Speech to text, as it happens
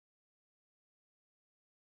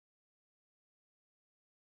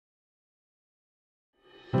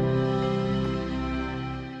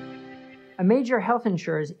A major health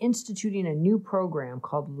insurer is instituting a new program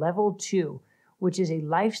called Level 2, which is a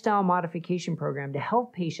lifestyle modification program to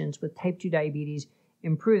help patients with type 2 diabetes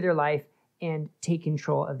improve their life and take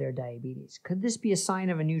control of their diabetes. Could this be a sign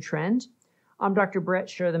of a new trend? I'm Dr. Brett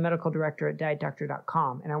Scher, the medical director at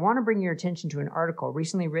dietdoctor.com, and I want to bring your attention to an article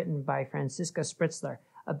recently written by Franziska Spritzler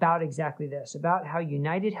about exactly this, about how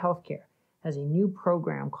United Healthcare has a new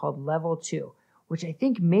program called Level 2, which I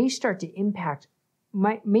think may start to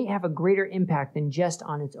may have a greater impact than just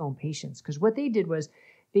on its own patients. Because what they did was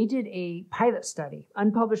they did a pilot study,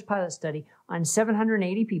 unpublished pilot study on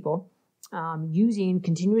 780 people using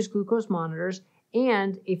continuous glucose monitors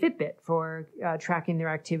and a Fitbit for tracking their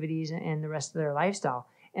activities and the rest of their lifestyle.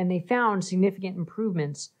 And they found significant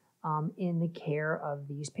improvements in the care of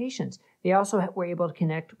these patients. They also were able to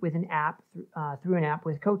connect with an app through an app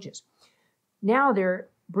with coaches. Now they're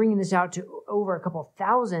bringing this out to over a couple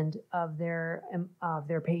thousand of their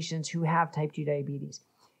patients who have type 2 diabetes.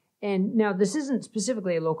 And now this isn't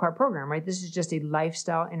specifically a low-carb program, right? This is just a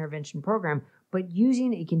lifestyle intervention program, but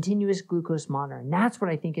using a continuous glucose monitor. And that's what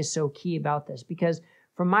I think is so key about this, because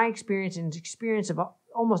from my experience and experience of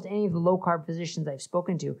almost any of the low-carb physicians I've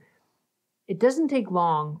spoken to, it doesn't take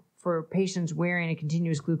long for patients wearing a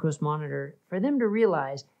continuous glucose monitor for them to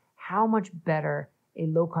realize how much better a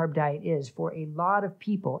low-carb diet is for a lot of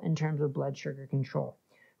people in terms of blood sugar control.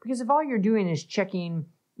 Because if all you're doing is checking,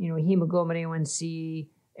 hemoglobin A1C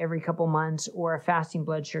every couple months or a fasting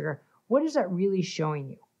blood sugar, what is that really showing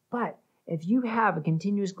you? But if you have a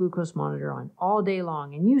continuous glucose monitor on all day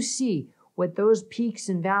long and you see what those peaks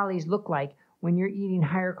and valleys look like when you're eating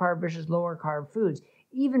higher carb versus lower carb foods,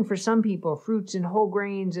 even for some people, fruits and whole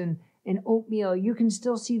grains and oatmeal, you can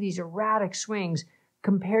still see these erratic swings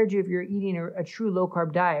compared to if you're eating a true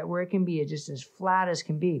low-carb diet where it can be just as flat as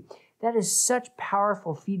can be. That is such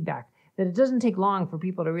powerful feedback that it doesn't take long for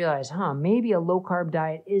people to realize, maybe a low-carb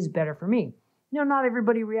diet is better for me. Not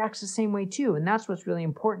everybody reacts the same way too, and that's what's really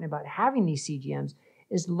important about having these CGMs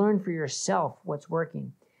is learn for yourself what's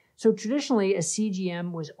working. So traditionally, a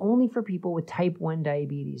CGM was only for people with type 1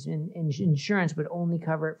 diabetes, and insurance would only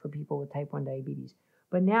cover it for people with type 1 diabetes.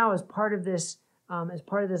 But now, as part of this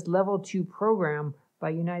Level 2 program by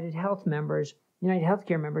United Healthcare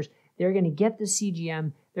members, they're going to get the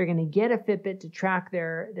CGM, they're going to get a Fitbit to track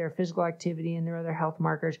their physical activity and their other health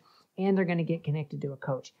markers, and they're going to get connected to a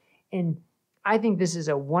coach. And I think this is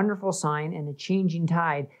a wonderful sign and a changing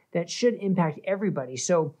tide that should impact everybody.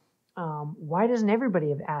 So why doesn't everybody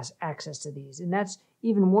have access to these? And that's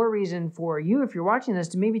even more reason for you, if you're watching this,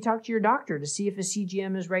 to maybe talk to your doctor to see if a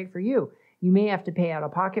CGM is right for you. You may have to pay out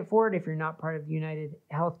of pocket for it if you're not part of United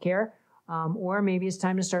Healthcare, or maybe it's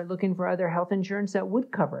time to start looking for other health insurance that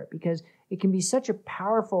would cover it, because it can be such a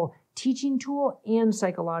powerful teaching tool and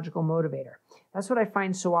psychological motivator. That's what I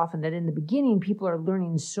find so often, that in the beginning, people are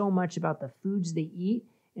learning so much about the foods they eat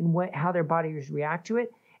and how their bodies react to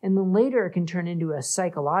it. And then later it can turn into a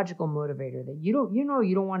psychological motivator that you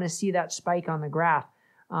don't want to see that spike on the graph.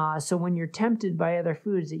 So when you're tempted by other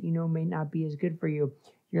foods that may not be as good for you,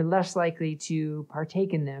 you're less likely to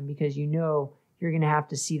partake in them because you're going to have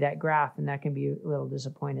to see that graph, and that can be a little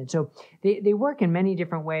disappointed. So they work in many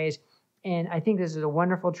different ways, and I think this is a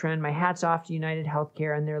wonderful trend. My hat's off to United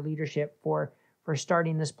Healthcare and their leadership for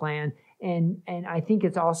starting this plan, and I think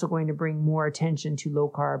it's also going to bring more attention to low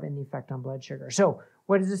carb and the effect on blood sugar. So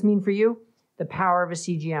what does this mean for you? The power of a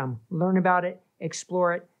CGM. Learn about it,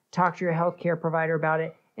 explore it, talk to your healthcare provider about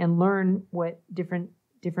it, and learn what different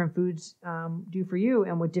foods do for you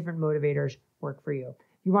and what different motivators work for you.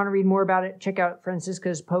 If you want to read more about it, check out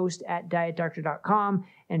Franziska's post at dietdoctor.com,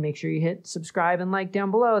 and make sure you hit subscribe and like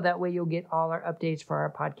down below. That way you'll get all our updates for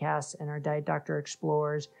our podcasts and our Diet Doctor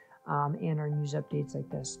Explorers and our news updates like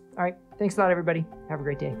this. All right. Thanks a lot, everybody. Have a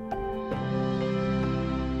great day.